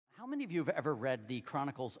many of you have ever read the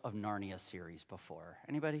Chronicles of Narnia series before?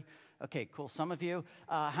 Anybody? Okay, cool. Some of you.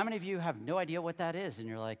 How many of you have no idea what that is? And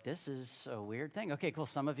you're like, this is a weird thing. Okay, cool.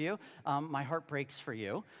 Some of you. My heart breaks for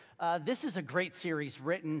you. This is a great series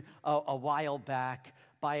written a while back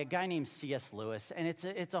by a guy named C.S. Lewis, and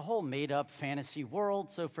it's a whole made-up fantasy world.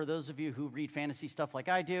 So for those of you who read fantasy stuff like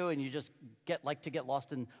I do, and you just like to get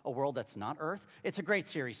lost in a world that's not Earth, it's a great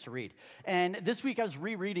series to read. And this week I was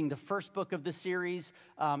rereading the first book of the series.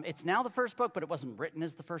 It's now the first book, but it wasn't written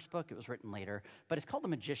as the first book. It was written later. But it's called The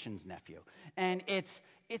Magician's Nephew, and it's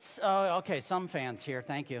okay. Some fans here,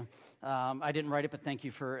 thank you. I didn't write it, but thank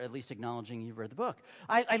you for at least acknowledging you read the book.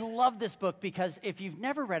 I love this book because if you've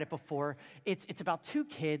never read it before, it's about two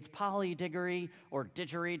kids, Polly Diggory or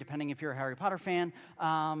Didgery, depending if you're a Harry Potter fan.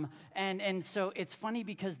 And so it's funny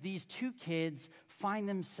because these two kids find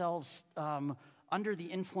themselves under the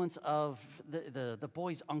influence of the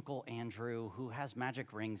boy's uncle, Andrew, who has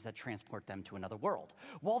magic rings that transport them to another world.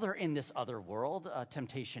 While they're in this other world,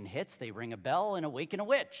 temptation hits. They ring a bell and awaken a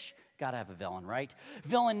witch. Gotta have a villain, right?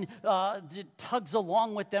 Villain tugs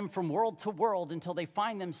along with them from world to world until they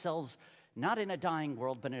find themselves not in a dying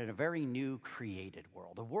world, but in a very new created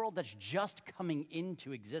world, a world that's just coming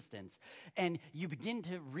into existence. And you begin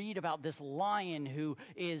to read about this lion who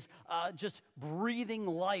is just breathing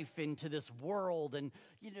life into this world. And,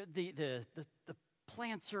 you know, the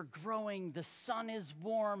plants are growing, the sun is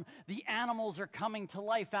warm, the animals are coming to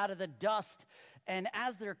life out of the dust. And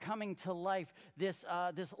as they're coming to life, this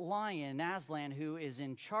lion, Aslan, who is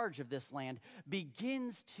in charge of this land,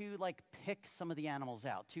 begins to pick some of the animals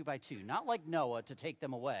out, 2 by 2. Not like Noah to take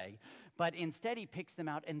them away, but instead he picks them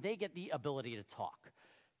out, and they get the ability to talk.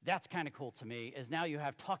 That's kind of cool to me, is now you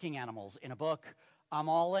have talking animals in a book. I'm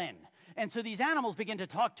all in. And so these animals begin to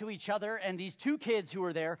talk to each other, and these two kids who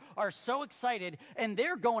are there are so excited, and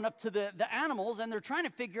they're going up to the animals, and they're trying to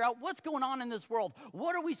figure out what's going on in this world.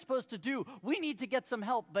 What are we supposed to do? We need to get some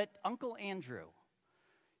help. But Uncle Andrew,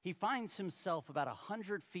 he finds himself about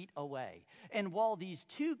 100 feet away. And while these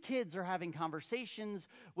two kids are having conversations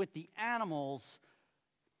with the animals,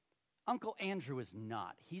 Uncle Andrew is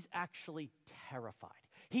not. He's actually terrified.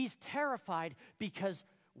 He's terrified because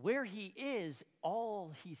where he is,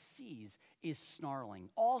 all he sees is snarling.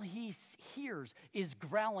 All he hears is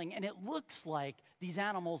growling, and it looks like these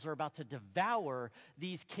animals are about to devour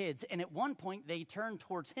these kids. And at one point, they turn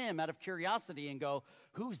towards him out of curiosity and go,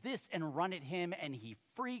 "Who's this?" and run at him, and he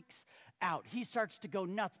freaks out. He starts to go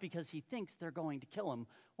nuts because he thinks they're going to kill him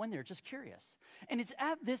when they're just curious. And it's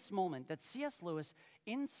at this moment that C.S. Lewis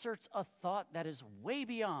inserts a thought that is way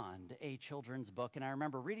beyond a children's book. And I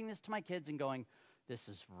remember reading this to my kids and going, this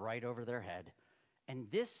is right over their head. And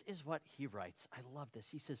this is what he writes. I love this.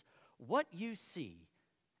 He says, what you see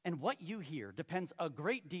and what you hear depends a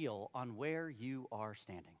great deal on where you are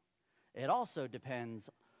standing. It also depends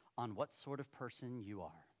on what sort of person you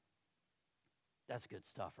are. That's good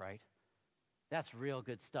stuff, right? That's real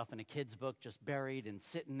good stuff in a kid's book, just buried and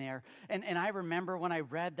sitting there. And I remember when I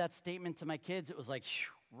read that statement to my kids, it was like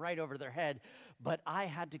right over their head. But I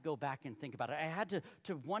had to go back and think about it. I had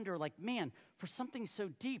to wonder, man, for something so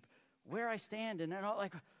deep, where I stand. And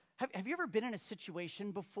have you ever been in a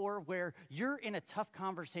situation before where you're in a tough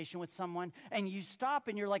conversation with someone and you stop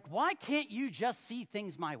and you're like, why can't you just see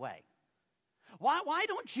things my way? Why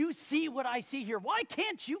don't you see what I see here? Why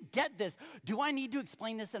can't you get this? Do I need to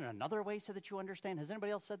explain this in another way so that you understand? Has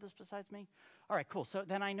anybody else said this besides me? All right, cool. So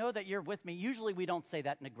then I know that you're with me. Usually we don't say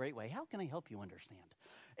that in a great way. How can I help you understand?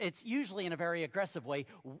 It's usually in a very aggressive way.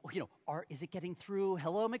 Is it getting through?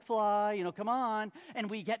 Hello, McFly, come on. And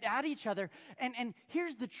we get at each other. And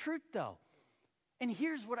here's the truth, though. And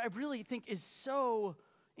here's what I really think is so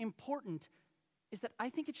important, is that I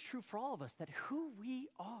think it's true for all of us, that who we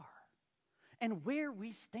are and where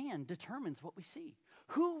we stand determines what we see.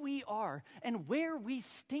 Who we are and where we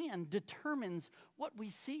stand determines what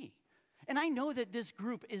we see. And I know that this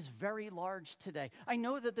group is very large today. I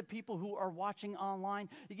know that the people who are watching online,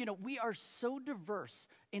 we are so diverse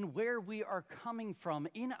in where we are coming from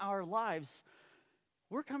in our lives.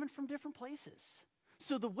 We're coming from different places.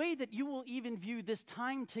 So the way that you will even view this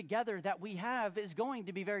time together that we have is going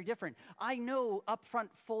to be very different. I know up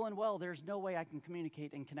front full and well there's no way I can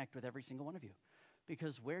communicate and connect with every single one of you.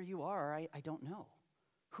 Because where you are, I don't know.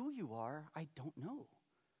 Who you are, I don't know.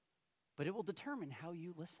 But it will determine how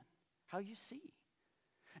you listen, how you see.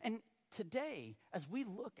 And today, as we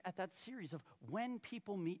look at that series of when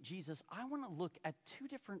people meet Jesus, I want to look at two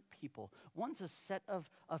different people. One's a set of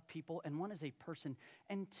people, and one is a person.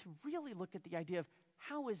 And to really look at the idea of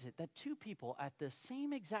how is it that two people at the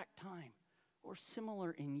same exact time, or similar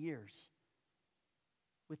in years,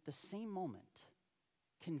 with the same moment,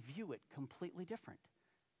 can view it completely different.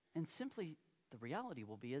 And simply the reality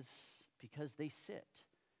will be is because they sit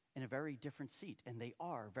in a very different seat and they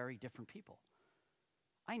are very different people.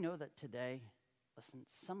 I know that today, listen,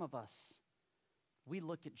 some of us, we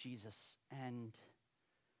look at Jesus and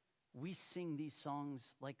we sing these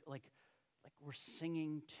songs like we're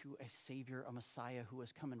singing to a Savior, a Messiah who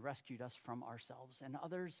has come and rescued us from ourselves. And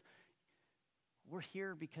others, we're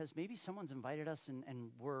here because maybe someone's invited us and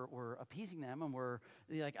we're appeasing them and we're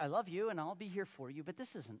like, I love you and I'll be here for you, but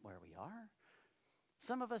this isn't where we are.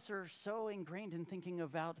 Some of us are so ingrained in thinking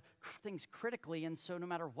about things critically, and so no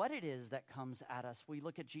matter what it is that comes at us, we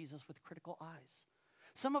look at Jesus with critical eyes.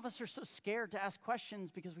 Some of us are so scared to ask questions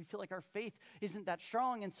because we feel like our faith isn't that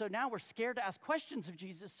strong, and so now we're scared to ask questions of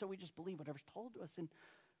Jesus, so we just believe whatever's told to us. And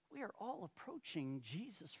we are all approaching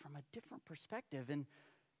Jesus from a different perspective. And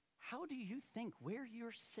how do you think where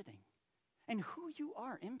you're sitting and who you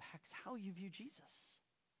are impacts how you view Jesus?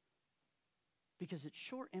 Because it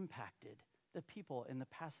sure impacted the people in the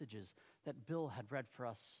passages that Bill had read for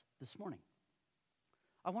us this morning.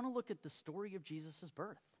 I want to look at the story of Jesus'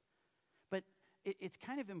 birth. But it's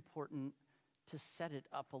kind of important to set it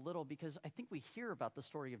up a little because I think we hear about the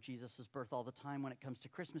story of Jesus' birth all the time when it comes to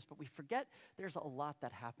Christmas, but we forget there's a lot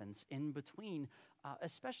that happens in between,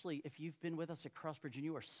 especially if you've been with us at Crossbridge and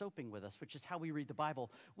you are soaping with us, which is how we read the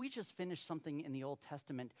Bible. We just finished something in the Old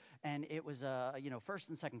Testament, and it was, 1st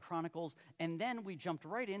and 2nd Chronicles, and then we jumped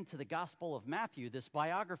right into the Gospel of Matthew, this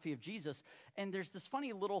biography of Jesus, and there's this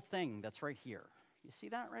funny little thing that's right here. You see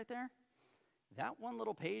that right there? That one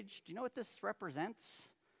little page, do you know what this represents?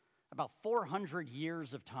 About 400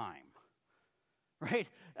 years of time, right?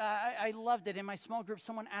 I loved it. In my small group,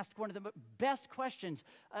 someone asked one of the best questions.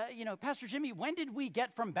 Pastor Jimmy, when did we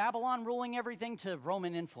get from Babylon ruling everything to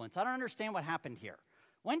Roman influence? I don't understand what happened here.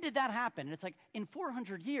 When did that happen? And it's like, in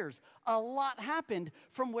 400 years, a lot happened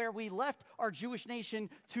from where we left our Jewish nation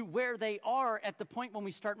to where they are at the point when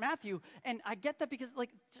we start Matthew. And I get that because,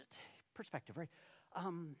 perspective, right?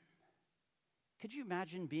 Could you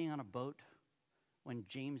imagine being on a boat when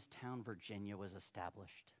Jamestown, Virginia was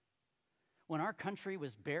established? When our country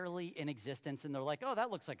was barely in existence and they're like, oh,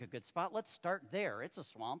 that looks like a good spot. Let's start there. It's a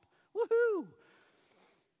swamp. Woohoo!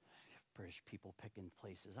 British people picking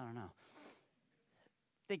places. I don't know.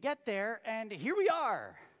 They get there and here we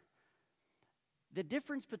are. The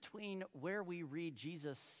difference between where we read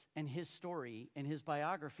Jesus and his story and his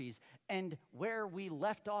biographies and where we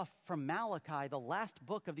left off from Malachi, the last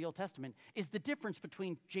book of the Old Testament, is the difference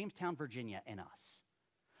between Jamestown, Virginia, and us.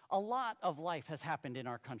 A lot of life has happened in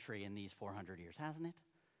our country in these 400 years, hasn't it?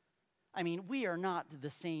 I mean, we are not the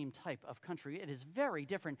same type of country. It is very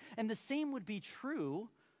different. And the same would be true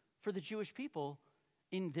for the Jewish people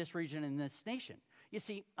in this region, in this nation. You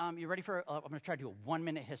see, you ready for, I'm going to try to do a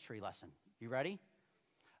 1-minute history lesson. You ready?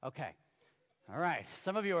 Okay. All right.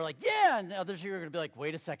 Some of you are like, yeah, and others of you are going to be like,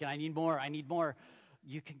 wait a second, I need more.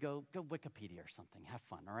 You can go Wikipedia or something. Have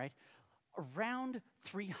fun, all right? Around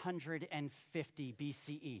 350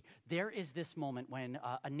 BCE, there is this moment when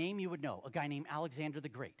a name you would know, a guy named Alexander the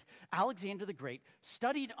Great. Alexander the Great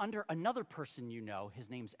studied under another person you know. His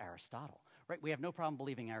name's Aristotle, right? We have no problem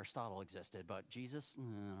believing Aristotle existed, but Jesus,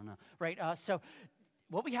 I don't know, right? So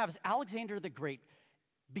what we have is Alexander the Great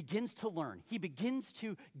begins to learn. He begins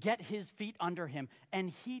to get his feet under him, and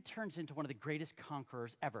he turns into one of the greatest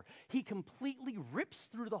conquerors ever. He completely rips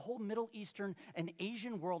through the whole Middle Eastern and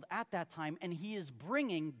Asian world at that time, and he is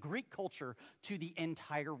bringing Greek culture to the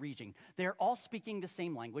entire region. They're all speaking the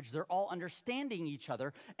same language. They're all understanding each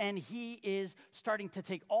other, and he is starting to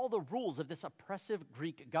take all the rules of this oppressive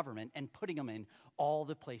Greek government and putting them in all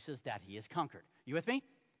the places that he has conquered. You with me?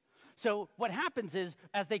 So what happens is,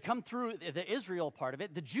 as they come through the Israel part of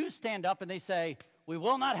it, the Jews stand up and they say, we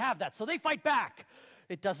will not have that. So they fight back.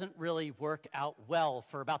 It doesn't really work out well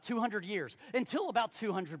for about 200 years. Until about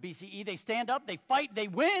 200 BCE, they stand up, they fight, they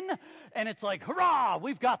win, and it's like, hurrah,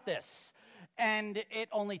 we've got this. And it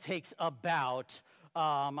only takes about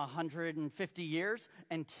 150 years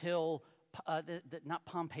until not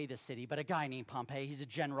Pompey the city, but a guy named Pompey. He's a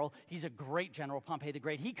general. He's a great general, Pompey the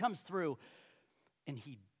Great. He comes through and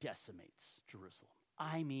he decimates Jerusalem.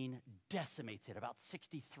 I mean, decimates it about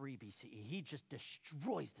 63 BCE. He just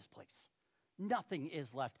destroys this place. Nothing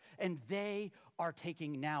is left. And they are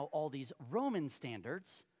taking now all these Roman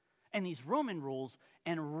standards and these Roman rules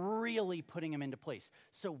and really putting them into place.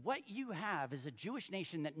 So what you have is a Jewish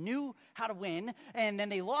nation that knew how to win, and then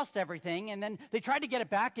they lost everything, and then they tried to get it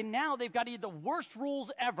back, and now they've got the worst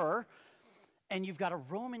rules ever, and you've got a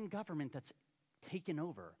Roman government that's taken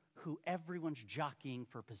over, who everyone's jockeying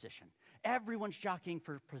for position. Everyone's jockeying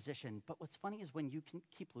for position. But what's funny is when you can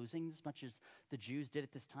keep losing as much as the Jews did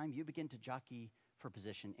at this time, you begin to jockey for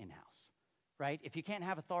position in-house, right? If you can't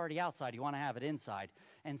have authority outside, you want to have it inside.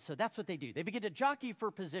 And so that's what they do. They begin to jockey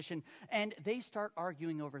for position, and they start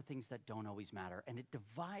arguing over things that don't always matter. And it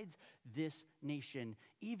divides this nation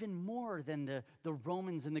even more than the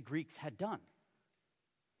Romans and the Greeks had done.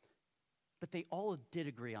 But they all did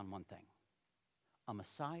agree on one thing. A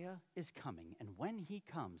Messiah is coming, and when he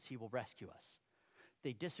comes, he will rescue us.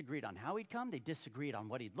 They disagreed on how he'd come. They disagreed on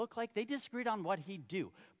what he'd look like. They disagreed on what he'd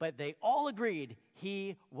do. But they all agreed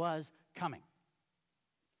he was coming.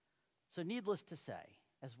 So needless to say,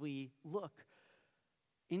 as we look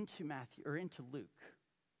into Matthew or into Luke,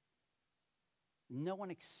 no one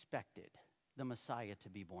expected the Messiah to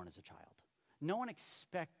be born as a child. No one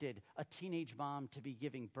expected a teenage mom to be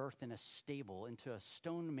giving birth in a stable into a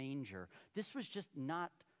stone manger. This was just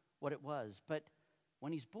not what it was. But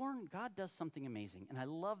when he's born, God does something amazing. And I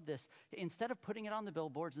love this. Instead of putting it on the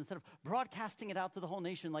billboards, instead of broadcasting it out to the whole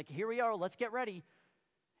nation, like, here we are, let's get ready.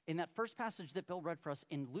 In that first passage that Bill read for us,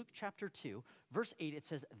 in Luke chapter 2, verse 8, it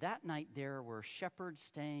says, that night there were shepherds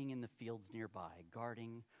staying in the fields nearby,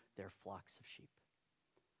 guarding their flocks of sheep.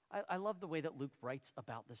 I love the way that Luke writes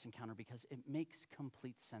about this encounter because it makes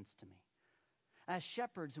complete sense to me. As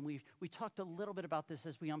shepherds, and we talked a little bit about this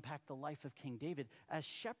as we unpacked the life of King David, as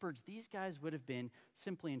shepherds, these guys would have been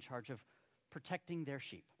simply in charge of protecting their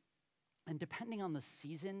sheep. And depending on the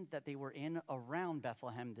season that they were in around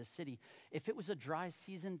Bethlehem, this city, if it was a dry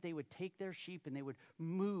season, they would take their sheep and they would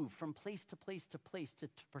move from place to place to place to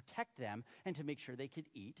protect them and to make sure they could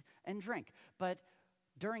eat and drink. But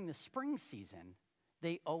during the spring season,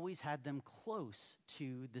 they always had them close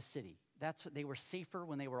to the city. That's what they were safer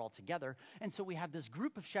when they were all together. And so we have this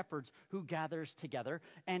group of shepherds who gathers together,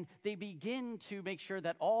 and they begin to make sure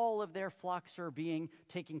that all of their flocks are being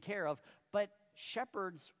taken care of. But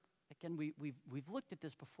shepherds, again, we've looked at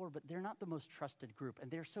this before, but they're not the most trusted group. And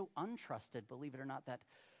they're so untrusted, believe it or not, that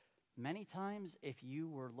many times if you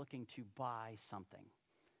were looking to buy something,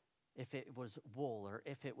 if it was wool or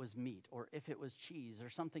if it was meat or if it was cheese or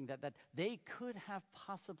something that they could have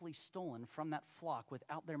possibly stolen from that flock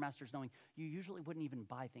without their masters knowing, you usually wouldn't even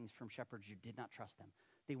buy things from shepherds. You did not trust them.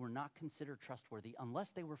 They were not considered trustworthy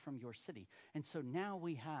unless they were from your city. And so now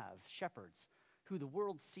we have shepherds who the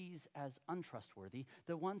world sees as untrustworthy,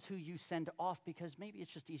 the ones who you send off because maybe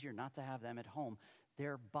it's just easier not to have them at home.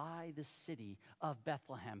 They're by the city of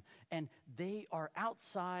Bethlehem, and they are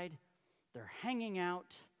outside. They're hanging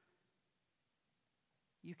out.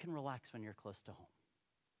 You can relax when you're close to home.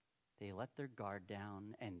 They let their guard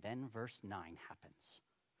down, and then verse 9 happens.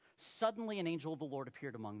 Suddenly an angel of the Lord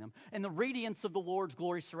appeared among them, and the radiance of the Lord's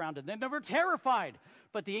glory surrounded them. They were terrified,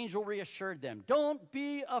 but the angel reassured them. Don't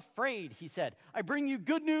be afraid, he said. I bring you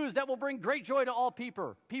good news that will bring great joy to all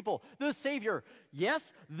people. The Savior,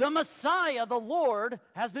 yes, the Messiah, the Lord,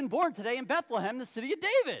 has been born today in Bethlehem, the city of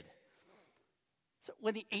David. So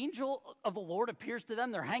when the angel of the Lord appears to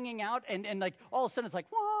them, they're hanging out, and like all of a sudden it's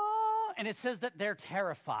like, wah, and it says that they're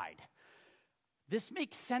terrified. This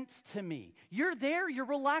makes sense to me. You're there, you're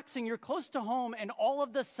relaxing, you're close to home, and all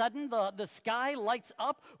of a sudden the sky lights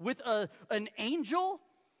up with an angel.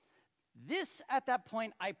 This, at that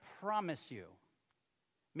point, I promise you,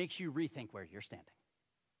 makes you rethink where you're standing.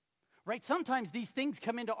 Right? Sometimes these things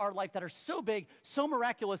come into our life that are so big, so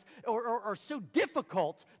miraculous, or so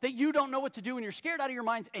difficult that you don't know what to do and you're scared out of your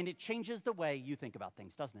minds, and it changes the way you think about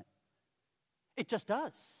things, doesn't it? It just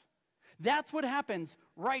does. That's what happens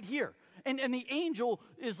right here. And the angel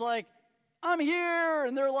is like, I'm here.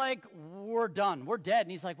 And they're like, we're done. We're dead.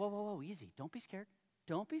 And he's like, whoa, easy. Don't be scared.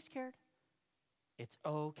 Don't be scared. It's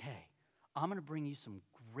okay. I'm going to bring you some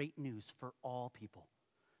great news for all people.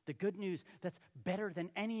 The good news that's better than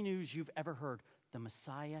any news you've ever heard. The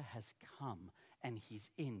Messiah has come, and he's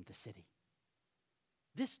in the city.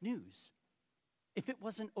 This news, if it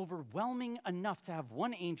wasn't overwhelming enough to have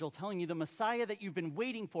one angel telling you the Messiah that you've been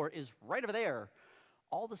waiting for is right over there,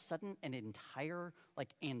 all of a sudden an entire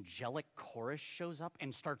angelic chorus shows up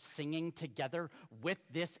and starts singing together with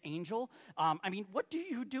this angel. What do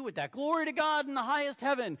you do with that? Glory to God in the highest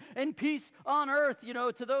heaven and peace on earth,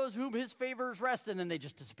 to those whom his favors rest, and then they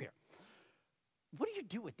just disappear. What do you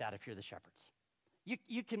do with that if you're the shepherds?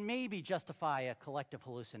 You can maybe justify a collective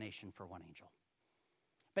hallucination for one angel.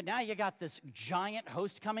 But now you got this giant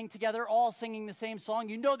host coming together, all singing the same song.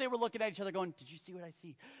 They were looking at each other going, did you see what I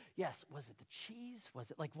see? Yes. Was it the cheese?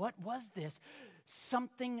 Was it what was this?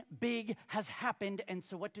 Something big has happened. And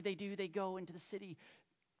so what do? They go into the city.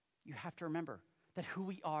 You have to remember that who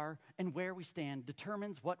we are and where we stand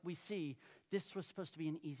determines what we see. This was supposed to be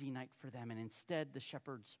an easy night for them. And instead, the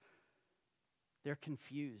shepherds They're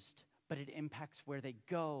confused, but it impacts where they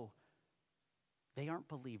go. They aren't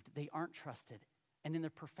believed. They aren't trusted. And in their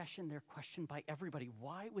profession, they're questioned by everybody.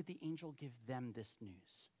 Why would the angel give them this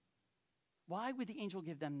news? Why would the angel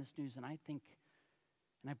give them this news? And I think,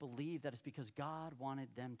 and I believe that it's because God wanted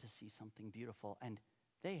them to see something beautiful, and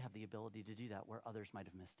they have the ability to do that where others might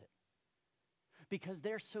have missed it. Because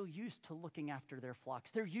they're so used to looking after their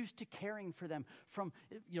flocks. They're used to caring for them from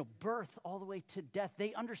birth all the way to death.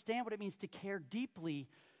 They understand what it means to care deeply,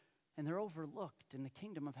 and they're overlooked. And the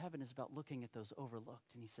kingdom of heaven is about looking at those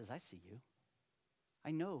overlooked. And he says, I see you.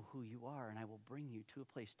 I know who you are, and I will bring you to a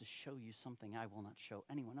place to show you something I will not show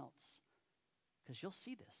anyone else. Because you'll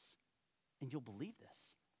see this, and you'll believe this.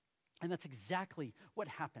 And that's exactly what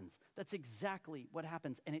happens. That's exactly what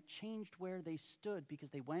happens. And it changed where they stood because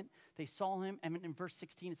they went, they saw him, and in verse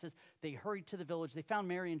 16 it says, they hurried to the village, they found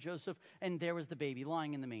Mary and Joseph, and there was the baby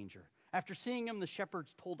lying in the manger. After seeing him, the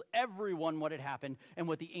shepherds told everyone what had happened and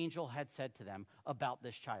what the angel had said to them about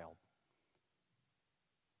this child.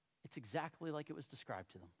 It's exactly like it was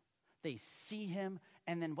described to them. They see him,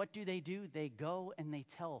 and then what do? They go and they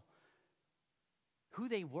tell who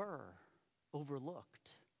they were overlooked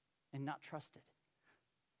and not trusted.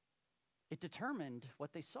 It determined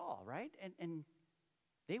what they saw, right? And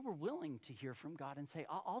they were willing to hear from God and say,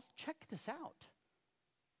 I'll check this out.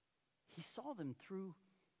 He saw them through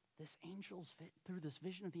this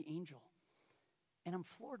vision of the angel. And I'm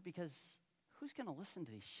floored because who's going to listen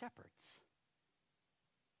to these shepherds?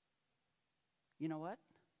 You know what?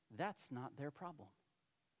 That's not their problem.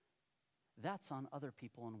 That's on other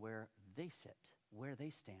people and where they sit, where they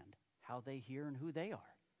stand, how they hear, and who they are.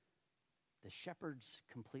 The shepherds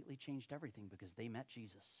completely changed everything because they met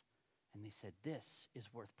Jesus. And they said, this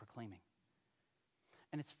is worth proclaiming.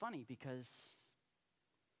 And it's funny because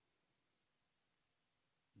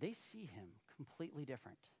they see him completely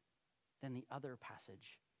different than the other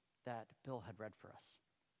passage that Bill had read for us.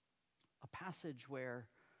 A passage where,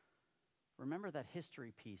 remember that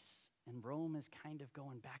history piece, and Rome is kind of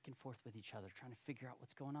going back and forth with each other, trying to figure out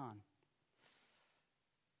what's going on.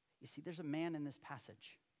 You see, there's a man in this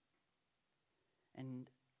passage. And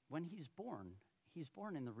when he's born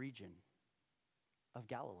in the region of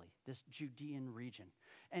Galilee, this Judean region.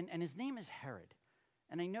 And his name is Herod.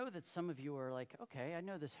 And I know that some of you are like, okay, I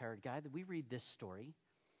know this Herod guy, that we read this story.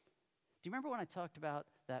 Do you remember when I talked about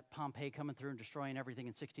that Pompey coming through and destroying everything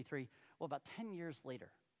in 63? Well, about 10 years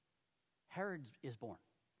later, Herod is born.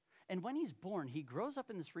 And when he's born, he grows up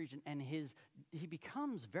in this region, and he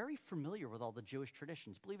becomes very familiar with all the Jewish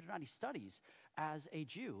traditions. Believe it or not, he studies as a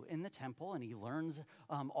Jew in the temple, and he learns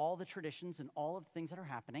all the traditions and all of the things that are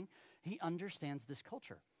happening. He understands this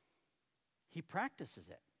culture. He practices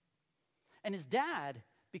it. And his dad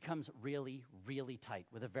becomes really, really tight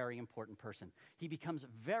with a very important person. He becomes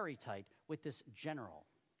very tight with this general,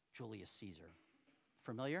 Julius Caesar.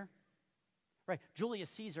 Familiar? Right, Julius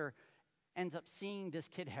Caesar ends up seeing this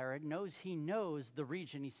kid Herod, knows the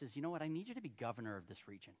region. He says, you know what, I need you to be governor of this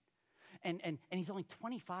region. And he's only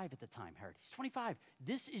 25 at the time, Herod. He's 25.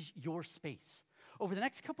 This is your space. Over the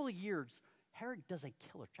next couple of years, Herod does a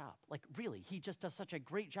killer job. Like, really, he just does such a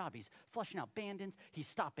great job. He's flushing out bandits. He's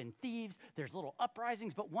stopping thieves. There's little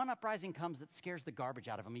uprisings, but one uprising comes that scares the garbage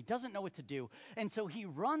out of him. He doesn't know what to do. And so he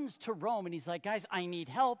runs to Rome, and he's like, guys, I need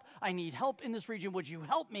help. I need help in this region. Would you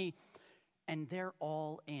help me? And they're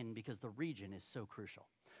all in because the region is so crucial.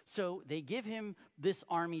 So they give him this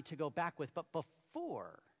army to go back with, but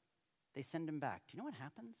before they send him back, do you know what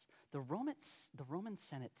happens? The Roman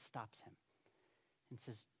Senate stops him and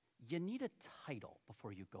says, you need a title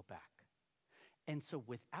before you go back. And so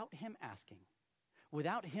without him asking,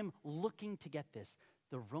 without him looking to get this,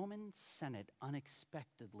 the Roman Senate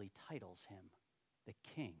unexpectedly titles him the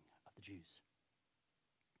King of the Jews.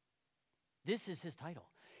 This is his title.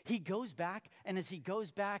 He goes back, and as he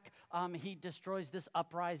goes back, he destroys this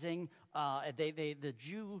uprising. The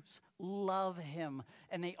Jews love him,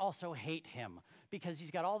 and they also hate him because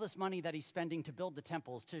he's got all this money that he's spending to build the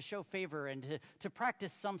temples, to show favor, and to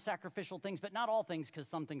practice some sacrificial things, but not all things, because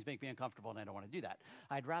some things make me uncomfortable, and I don't want to do that.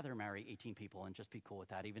 I'd rather marry 18 people and just be cool with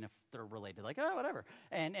that, even if they're related, like, oh, whatever.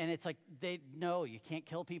 And it's like, no, you can't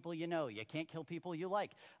kill people you know. You can't kill people you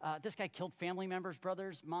like. This guy killed family members,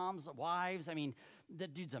 brothers, moms, wives. I mean, the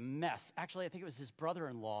dude's a mess. Actually, I think it was his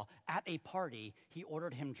brother-in-law at a party. He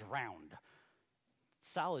ordered him drowned.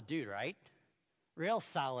 Solid dude, right? Real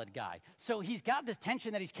solid guy. So he's got this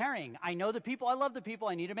tension that he's carrying. I know the people. I love the people.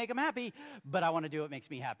 I need to make them happy, but I want to do what makes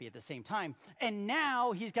me happy at the same time. And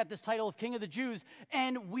now he's got this title of King of the Jews,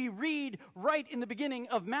 and we read right in the beginning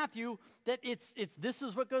of Matthew that it's this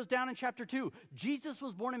is what goes down in chapter 2. Jesus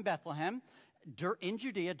was born in Bethlehem, in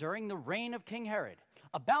Judea during the reign of King Herod.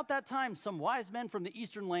 About that time, some wise men from the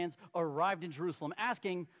eastern lands arrived in Jerusalem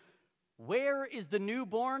asking, where is the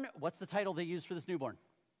newborn? What's the title they used for this newborn?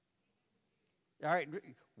 All right,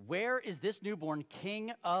 where is this newborn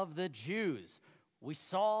King of the Jews? We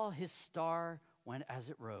saw his star as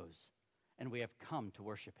it rose, and we have come to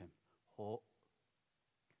worship him. Oh,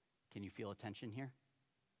 can you feel a tension here?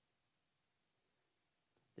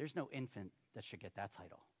 There's no infant that should get that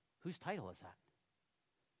title. Whose title is that?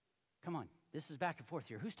 Come on, this is back and forth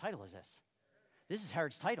here. Whose title is this? This is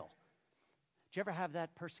Herod's title. Do you ever have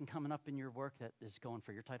that person coming up in your work that is going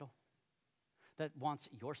for your title? That wants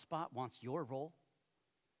your spot, wants your role?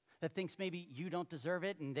 That thinks maybe you don't deserve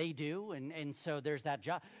it and they do, and so there's that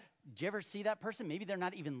job. Do you ever see that person? Maybe they're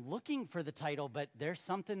not even looking for the title, but there's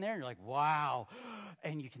something there, and you're like, wow.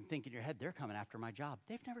 And you can think in your head, they're coming after my job.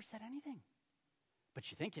 They've never said anything, but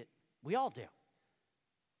you think it. We all do.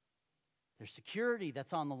 There's security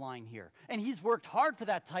that's on the line here. And he's worked hard for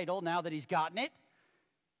that title now that he's gotten it.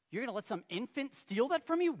 You're going to let some infant steal that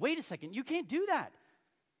from you? Wait a second, you can't do that.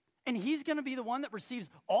 And he's going to be the one that receives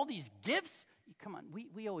all these gifts? Come on,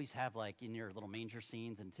 we always have, like, in your little manger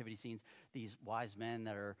scenes and nativity scenes, these wise men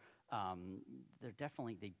that are,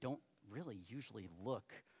 they don't really usually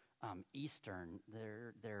look Eastern.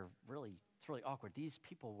 It's really awkward. These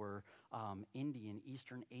people were Indian,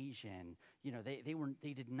 Eastern Asian. You know,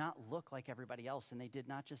 they did not look like everybody else, and they did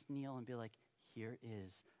not just kneel and be like, here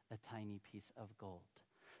is a tiny piece of gold.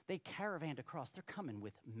 They caravanned across. They're coming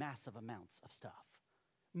with massive amounts of stuff.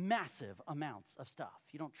 Massive amounts of stuff.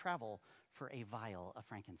 You don't travel for a vial of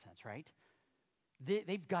frankincense, right?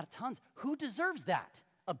 They've got tons. Who deserves that?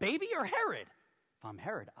 A baby or Herod? If I'm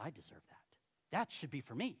Herod, I deserve that. That should be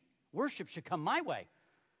for me. Worship should come my way.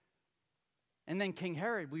 And then King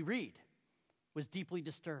Herod, we read, was deeply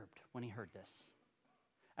disturbed when he heard this,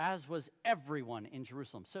 as was everyone in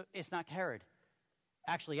Jerusalem. So it's not Herod.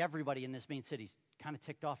 Actually, everybody in this main city is kind of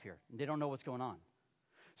ticked off here. They don't know what's going on.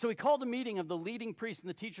 So he called a meeting of the leading priests and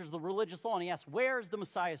the teachers of the religious law, and he asked, where is the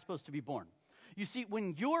Messiah supposed to be born? You see,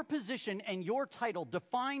 when your position and your title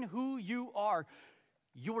define who you are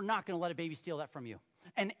not going to let a baby steal that from you.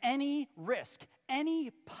 And any risk, any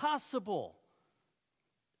possible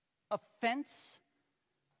offense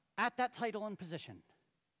at that title and position,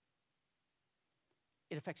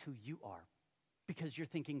 it affects who you are. Because you're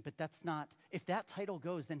thinking, but that's not, if that title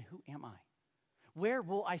goes, then who am I? Where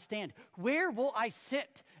will I stand? Where will I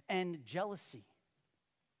sit? And jealousy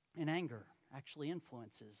and anger actually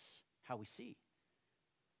influences how we see.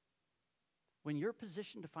 When your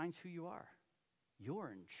position defines who you are, you're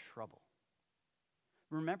in trouble.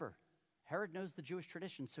 Remember, Herod knows the Jewish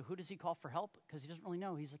tradition, so who does he call for help? Because he doesn't really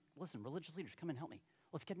know. He's like, listen, religious leaders, come and help me.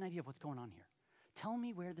 Let's get an idea of what's going on here. Tell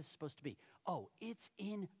me where this is supposed to be. Oh, it's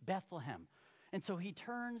in Bethlehem. And so he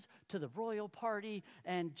turns to the royal party,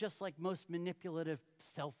 and just like most manipulative,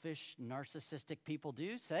 selfish, narcissistic people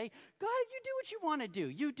do, say, go ahead, you do what you want to do.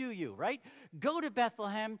 You do you, right? Go to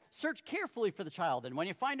Bethlehem, search carefully for the child, and when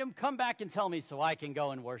you find him, come back and tell me so I can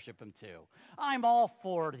go and worship him too. I'm all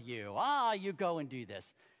for you. You go and do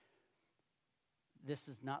this. This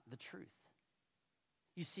is not the truth.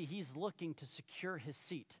 You see, he's looking to secure his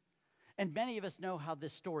seat. And many of us know how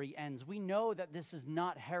this story ends. We know that this is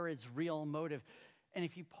not Herod's real motive. And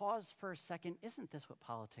if you pause for a second, isn't this what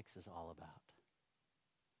politics is all about?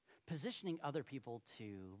 Positioning other people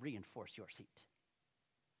to reinforce your seat.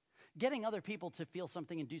 Getting other people to feel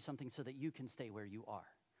something and do something so that you can stay where you are.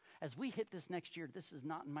 As we hit this next year, this is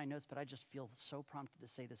not in my notes, but I just feel so prompted to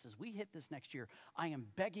say this. As we hit this next year, I am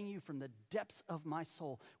begging you from the depths of my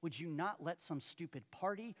soul, would you not let some stupid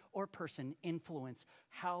party or person influence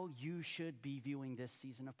how you should be viewing this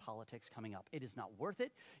season of politics coming up? It is not worth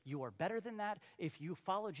it. You are better than that. If you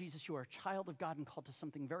follow Jesus, you are a child of God and called to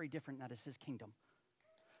something very different, and that is his kingdom.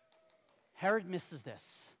 Herod misses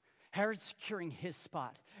this. Herod's securing his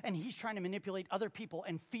spot, and he's trying to manipulate other people,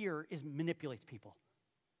 and fear manipulates people.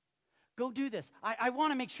 Go do this. I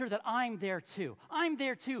want to make sure that I'm there too. I'm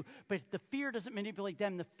there too. But the fear doesn't manipulate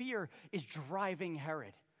them. The fear is driving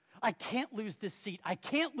Herod. I can't lose this seat. I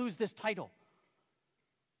can't lose this title.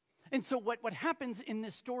 And so what happens in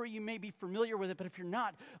this story, you may be familiar with it, but if you're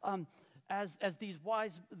not, as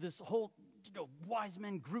this whole wise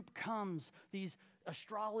men group comes, these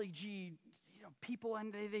astrology people,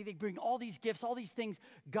 and they bring all these gifts, all these things.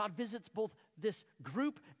 God visits both this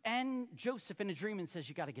group and Joseph in a dream and says,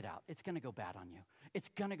 you got to get out. It's going to go bad on you. It's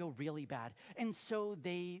going to go really bad. And so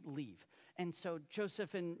they leave. And so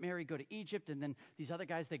Joseph and Mary go to Egypt, and then these other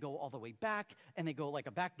guys, they go all the way back, and they go like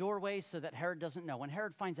a back doorway so that Herod doesn't know. When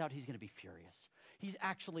Herod finds out, he's going to be furious. He's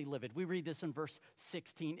actually livid. We read this in verse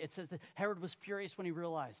 16. It says that Herod was furious when he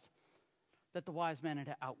realized that the wise men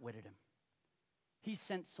had outwitted him. He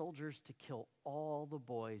sent soldiers to kill all the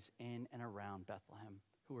boys in and around Bethlehem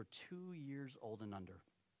who were 2 years old and under,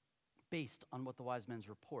 based on what the wise men's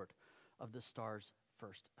report of the star's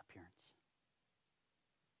first appearance.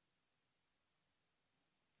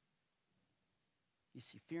 You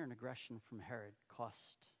see, fear and aggression from Herod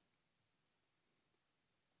cost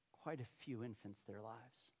quite a few infants their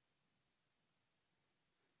lives.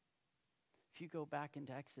 If you go back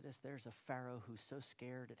into Exodus, there's a Pharaoh who's so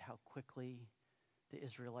scared at how quickly the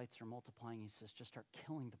Israelites are multiplying, he says, just start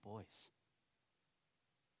killing the boys.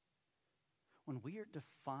 When we are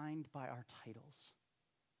defined by our titles,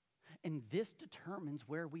 and this determines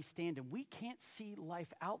where we stand, and we can't see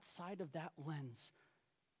life outside of that lens,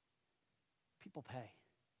 people pay.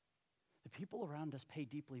 The people around us pay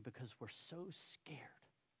deeply because we're so scared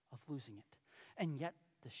of losing it. And yet,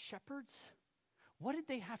 the shepherds, what did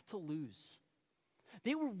they have to lose?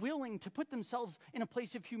 They were willing to put themselves in a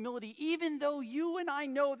place of humility, even though you and I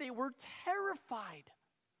know they were terrified.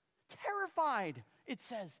 Terrified, it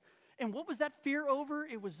says. And what was that fear over?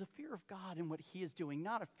 It was the fear of God and what he is doing,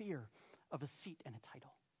 not a fear of a seat and a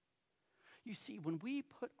title. You see, when we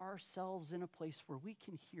put ourselves in a place where we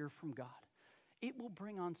can hear from God, it will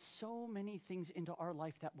bring on so many things into our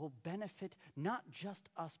life that will benefit not just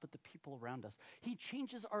us, but the people around us. He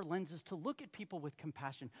changes our lenses to look at people with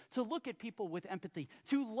compassion, to look at people with empathy,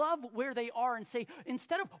 to love where they are and say,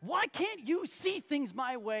 instead of, why can't you see things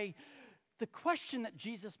my way? The question that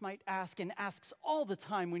Jesus might ask and asks all the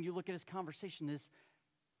time when you look at his conversation is,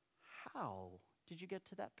 how did you get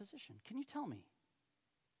to that position? Can you tell me?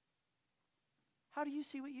 How do you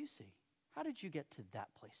see what you see? How did you get to that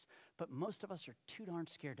place? But most of us are too darn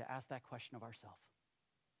scared to ask that question of ourselves.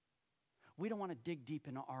 We don't want to dig deep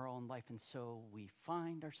into our own life, and so we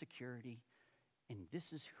find our security in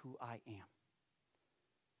this is who I am.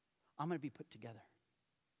 I'm going to be put together.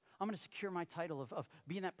 I'm going to secure my title of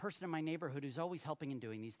being that person in my neighborhood who's always helping and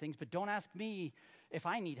doing these things, but don't ask me if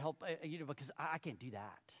I need help, because I can't do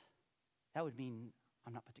that. That would mean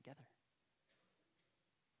I'm not put together.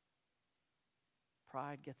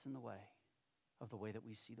 Pride gets in the way of the way that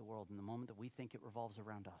we see the world. And the moment that we think it revolves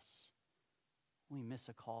around us, we miss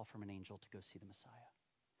a call from an angel to go see the Messiah.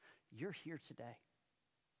 You're here today,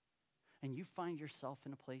 and you find yourself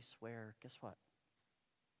in a place where, guess what?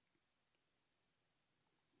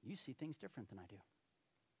 You see things different than I do.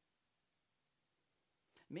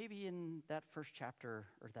 Maybe in that first chapter,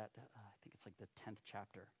 or that, I think it's like the 10th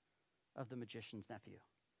chapter of The Magician's Nephew,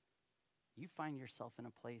 you find yourself in a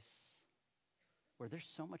place where there's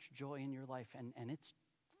so much joy in your life, and it's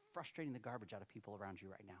frustrating the garbage out of people around you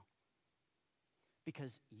right now.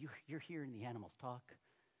 Because you're hearing the animals talk.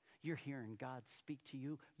 You're hearing God speak to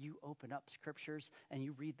you. You open up scriptures, and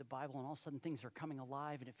you read the Bible, and all of a sudden things are coming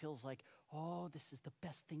alive, and it feels like, oh, this is the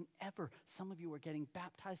best thing ever. Some of you are getting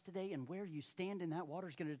baptized today, and where you stand in that water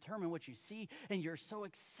is going to determine what you see, and you're so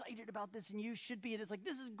excited about this, and you should be, and it's like,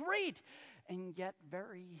 this is great. And yet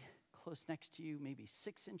very close next to you, maybe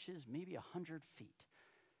 6 inches, maybe 100 feet,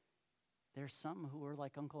 there's some who are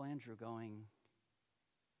like Uncle Andrew going,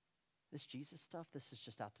 this Jesus stuff, this is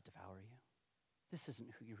just out to devour you. This isn't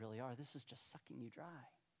who you really are. This is just sucking you dry.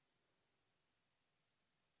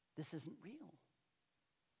 This isn't real.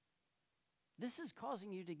 This is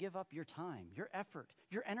causing you to give up your time, your effort,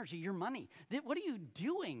 your energy, your money. What are you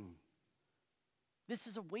doing? This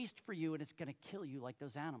is a waste for you, and it's going to kill you like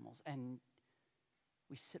those animals. And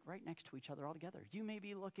we sit right next to each other all together. You may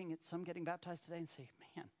be looking at some getting baptized today and say,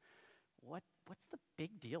 man, what's the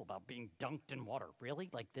big deal about being dunked in water? Really?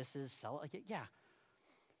 Like this is, yeah.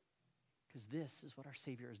 Because this is what our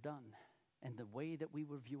Savior has done. And the way that we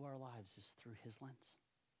would view our lives is through his lens.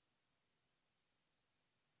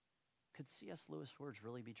 Could C.S. Lewis' words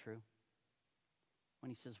really be true? When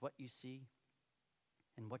he says, what you see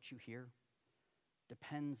and what you hear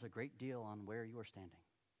depends a great deal on where you are standing.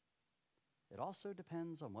 It also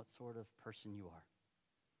depends on what sort of person you are.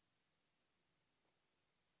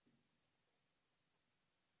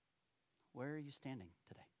 Where are you standing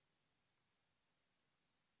today?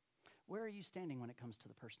 Where are you standing when it comes to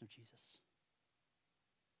the person of Jesus?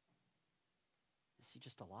 Is he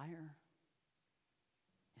just a liar?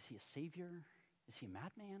 Is he a savior? Is he a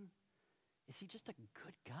madman? Is he just a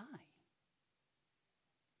good guy?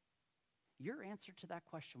 Your answer to that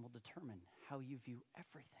question will determine how you view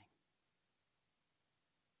everything.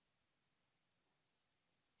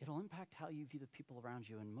 it'll impact how you view the people around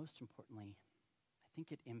you, and most importantly, I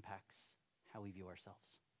think it impacts how we view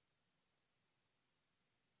ourselves.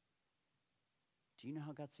 Do you know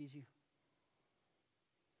how God sees you?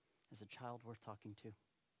 As a child worth talking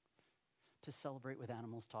to celebrate with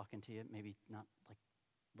animals talking to you, maybe not like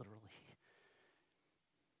literally.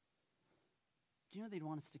 Do you know they'd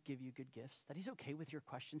want us to give you good gifts? That he's okay with your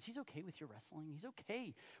questions. He's okay with your wrestling. He's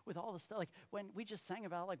okay with all the stuff. Like when we just sang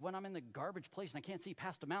about, like when I'm in the garbage place and I can't see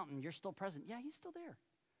past a mountain, you're still present. Yeah, he's still there.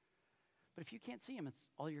 But if you can't see him, it's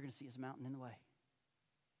all you're going to see is a mountain in the way.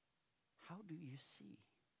 How do you see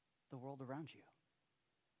the world around you?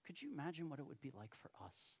 Could you imagine what it would be like for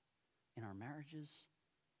us in our marriages,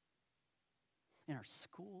 in our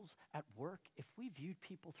schools, at work, if we viewed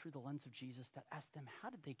people through the lens of Jesus that asked them, how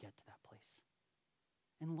did they get to that place?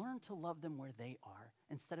 And learn to love them where they are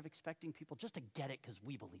instead of expecting people just to get it because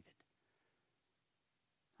we believe it.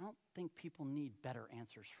 I don't think people need better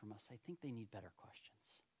answers from us. I think they need better questions.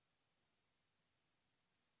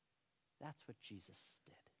 That's what Jesus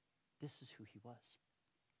did. This is who he was.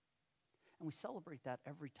 And we celebrate that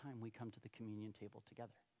every time we come to the communion table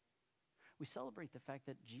together. We celebrate the fact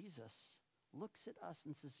that Jesus looks at us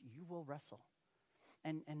and says, you will wrestle.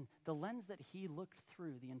 And the lens that he looked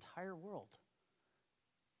through the entire world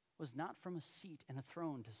was not from a seat and a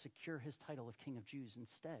throne to secure his title of King of Jews.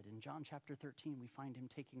 Instead, in John chapter 13, we find him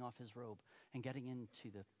taking off his robe and getting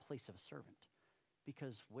into the place of a servant.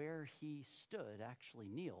 Because where he stood, actually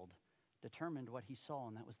kneeled, determined what he saw,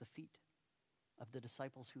 and that was the feet of the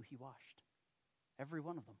disciples who he washed. Every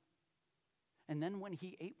one of them. And then when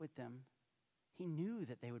he ate with them, he knew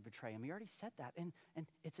that they would betray him. He already said that. And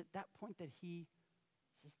it's at that point that he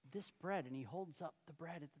says, this bread, and he holds up the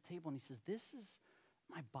bread at the table, and he says, this is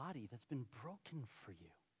my body that's been broken for you.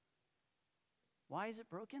 Why is it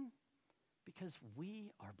broken? Because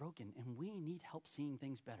we are broken, and we need help seeing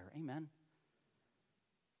things better. Amen.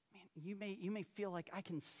 Man, you may feel like I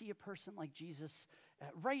can see a person like Jesus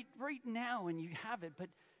right now, and you have it, but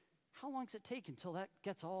how long does it take until that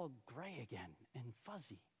gets all gray again and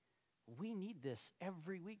fuzzy? We need this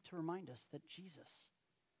every week to remind us that Jesus,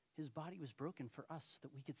 his body was broken for us so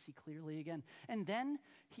that we could see clearly again. And then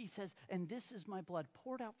he says, and this is my blood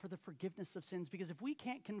poured out for the forgiveness of sins, because if we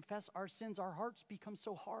can't confess our sins, our hearts become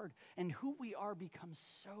so hard, and who we are becomes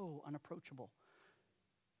so unapproachable.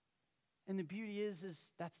 And the beauty is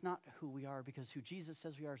that's not who we are, because who Jesus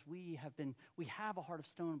says we are is we have a heart of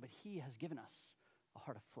stone, but he has given us a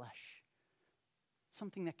heart of flesh.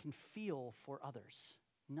 Something that can feel for others,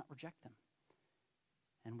 not reject them.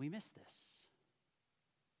 And we miss this.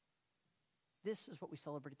 This is what we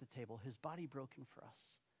celebrate at the table, his body broken for us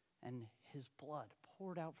and his blood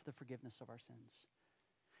poured out for the forgiveness of our sins.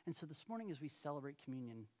 And so this morning as we celebrate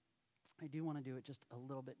communion, I do want to do it just a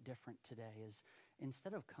little bit different today. Is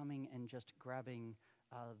instead of coming and just grabbing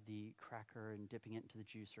the cracker and dipping it into the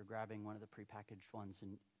juice, or grabbing one of the prepackaged ones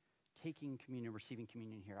and taking communion, receiving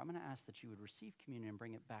communion here, I'm going to ask that you would receive communion and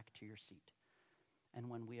bring it back to your seat. And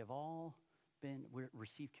when we have all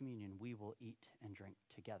received communion, we will eat and drink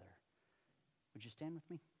together. Would you stand with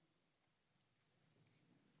me?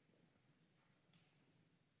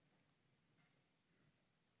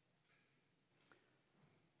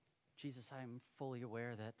 Jesus, I am fully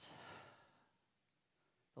aware that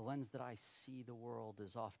the lens that I see the world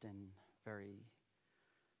is often very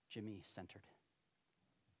Jimmy-centered.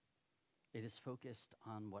 It is focused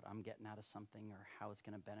on what I'm getting out of something or how it's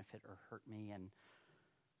going to benefit or hurt me. And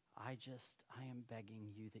I am begging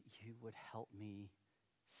you that you would help me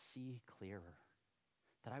see clearer.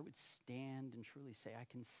 That I would stand and truly say, I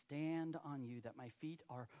can stand on you, that my feet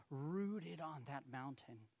are rooted on that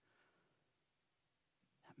mountain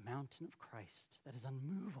of Christ that is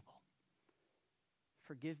unmovable.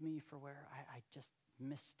 Forgive me for where I just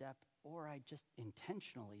misstep, or I just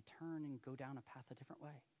intentionally turn and go down a path a different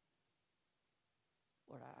way.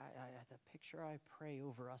 Lord, the picture I pray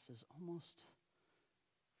over us is almost,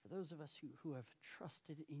 for those of us who have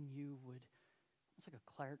trusted in you, it's like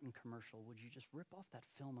a Claritin commercial. Would you just rip off that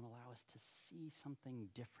film and allow us to see something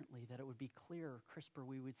differently, that it would be clearer, crisper.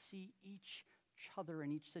 We would see each other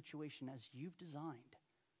in each situation as you've designed,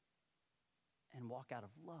 and walk out of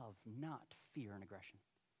love, not fear and aggression.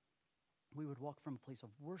 We would walk from a place of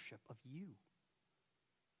worship of you,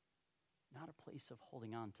 not a place of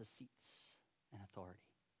holding on to seats and authority.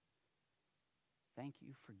 Thank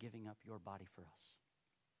you for giving up your body for us.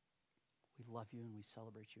 We love you and we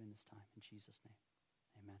celebrate you in this time. In Jesus' name,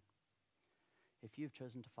 amen. If you've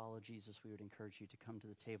chosen to follow Jesus, we would encourage you to come to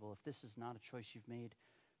the table. If this is not a choice you've made,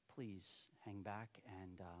 please hang back,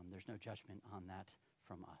 and there's no judgment on that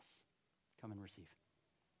from us. Come and receive.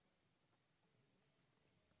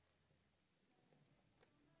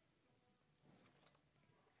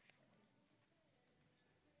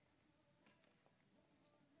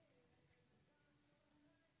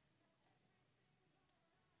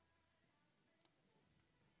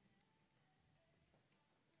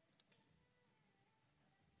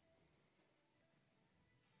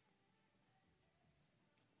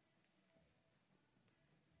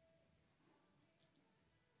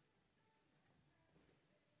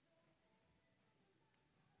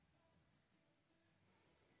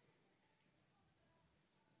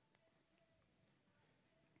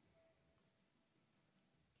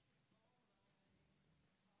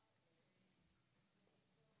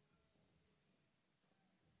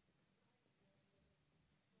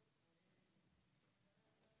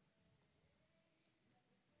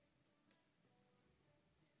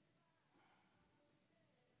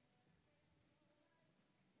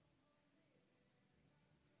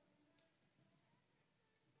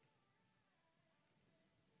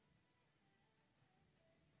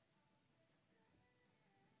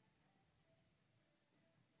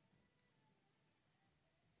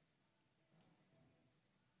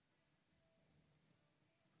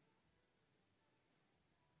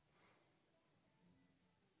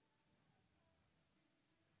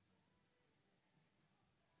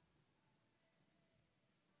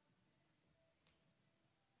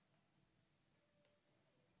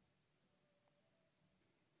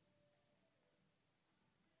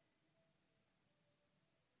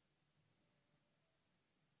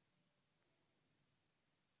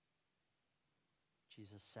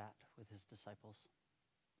 Jesus sat with his disciples.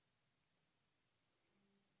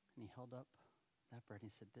 And he held up that bread and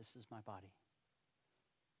he said, "This is my body,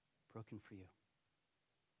 broken for you.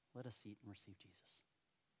 Let us eat and receive Jesus."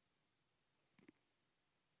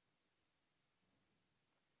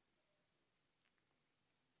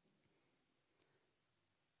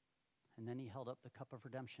 And then he held up the cup of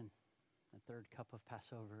redemption, the third cup of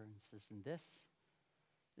Passover, and says, "And this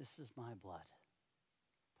is my blood,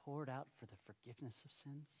 poured out for the forgiveness of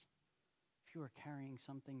sins." If you are carrying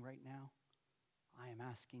something right now, I am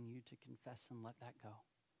asking you to confess and let that go.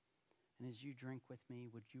 And as you drink with me,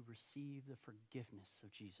 would you receive the forgiveness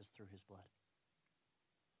of Jesus through his blood?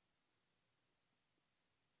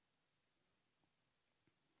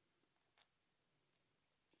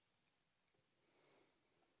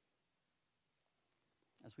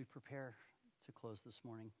 As we prepare to close this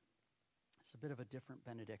morning, it's a bit of a different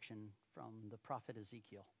benediction from the prophet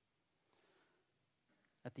Ezekiel.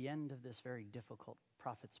 At the end of this very difficult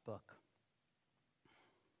prophet's book,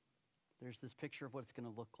 there's this picture of what it's going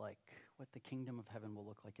to look like, what the kingdom of heaven will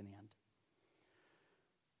look like in the end.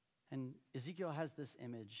 And Ezekiel has this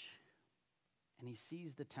image, and he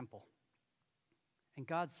sees the temple. And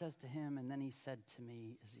God says to him, and then he said to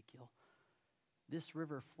me, Ezekiel, "This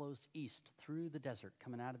river flows east through the desert,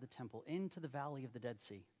 coming out of the temple, into the valley of the Dead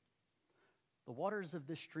Sea. The waters of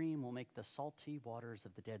this stream will make the salty waters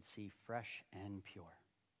of the Dead Sea fresh and pure.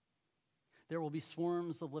 There will be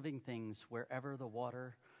swarms of living things wherever the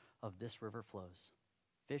water of this river flows.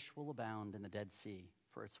 Fish will abound in the Dead Sea,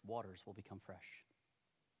 for its waters will become fresh.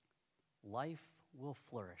 Life will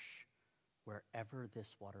flourish wherever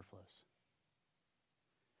this water flows.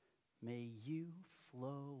 May you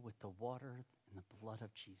flow with the water and the blood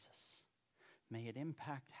of Jesus. May it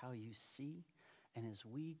impact how you see. And as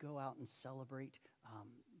we go out and celebrate,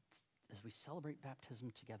 as we celebrate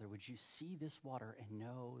baptism together, would you see this water and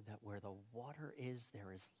know that where the water is,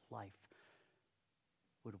 there is life?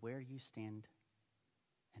 Would where you stand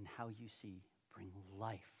and how you see bring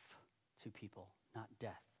life to people, not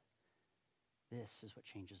death? This is what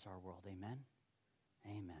changes our world. Amen?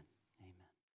 Amen.